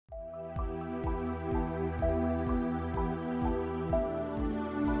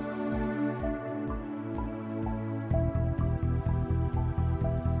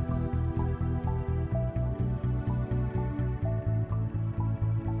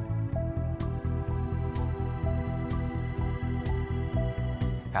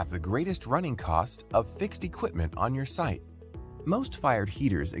have the greatest running cost of fixed equipment on your site. Most fired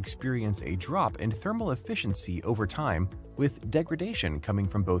heaters experience a drop in thermal efficiency over time, with degradation coming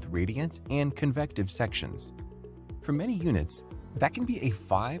from both radiant and convective sections. For many units, that can be a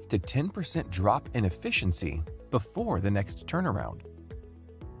 5 to 10% drop in efficiency before the next turnaround.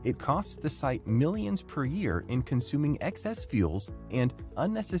 It costs the site millions per year in consuming excess fuels and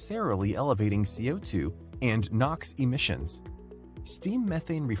unnecessarily elevating CO2 and NOx emissions. Steam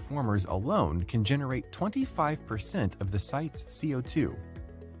methane reformers alone can generate 25% of the site's CO2.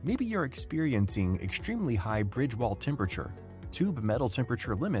 Maybe you're experiencing extremely high bridge wall temperature, tube metal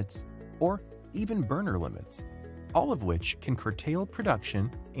temperature limits, or even burner limits, all of which can curtail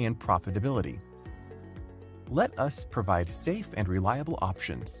production and profitability. Let us provide safe and reliable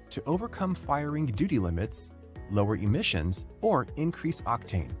options to overcome firing duty limits, lower emissions, or increase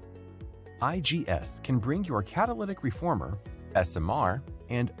octane. IGS can bring your catalytic reformer, SMR,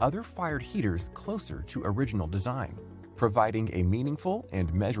 and other fired heaters closer to original design, providing a meaningful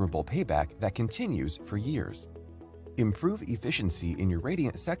and measurable payback that continues for years. Improve efficiency in your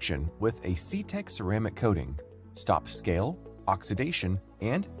radiant section with a Cetek ceramic coating. Stop scale, oxidation,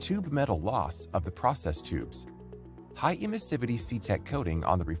 and tube metal loss of the process tubes. High emissivity Cetek coating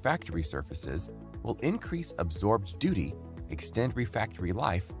on the refractory surfaces will increase absorbed duty, extend refractory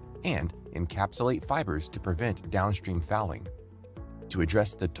life, and encapsulate fibers to prevent downstream fouling. To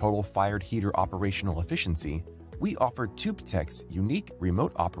address the total fired heater operational efficiency, we offer TubeTech's unique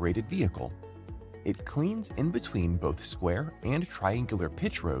remote-operated vehicle. It cleans in between both square and triangular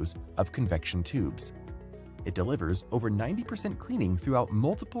pitch rows of convection tubes. It delivers over 90% cleaning throughout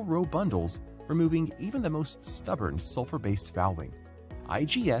multiple row bundles, removing even the most stubborn sulfur-based fouling.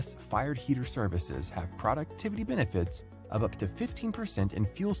 IGS fired heater services have productivity benefits of up to 15% in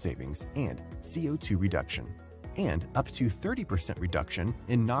fuel savings and CO2 reduction, and up to 30% reduction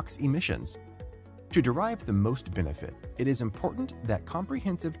in NOx emissions. To derive the most benefit, it is important that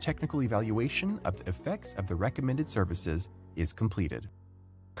comprehensive technical evaluation of the effects of the recommended services is completed.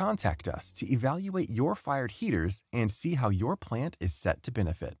 Contact us to evaluate your fired heaters and see how your plant is set to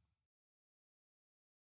benefit.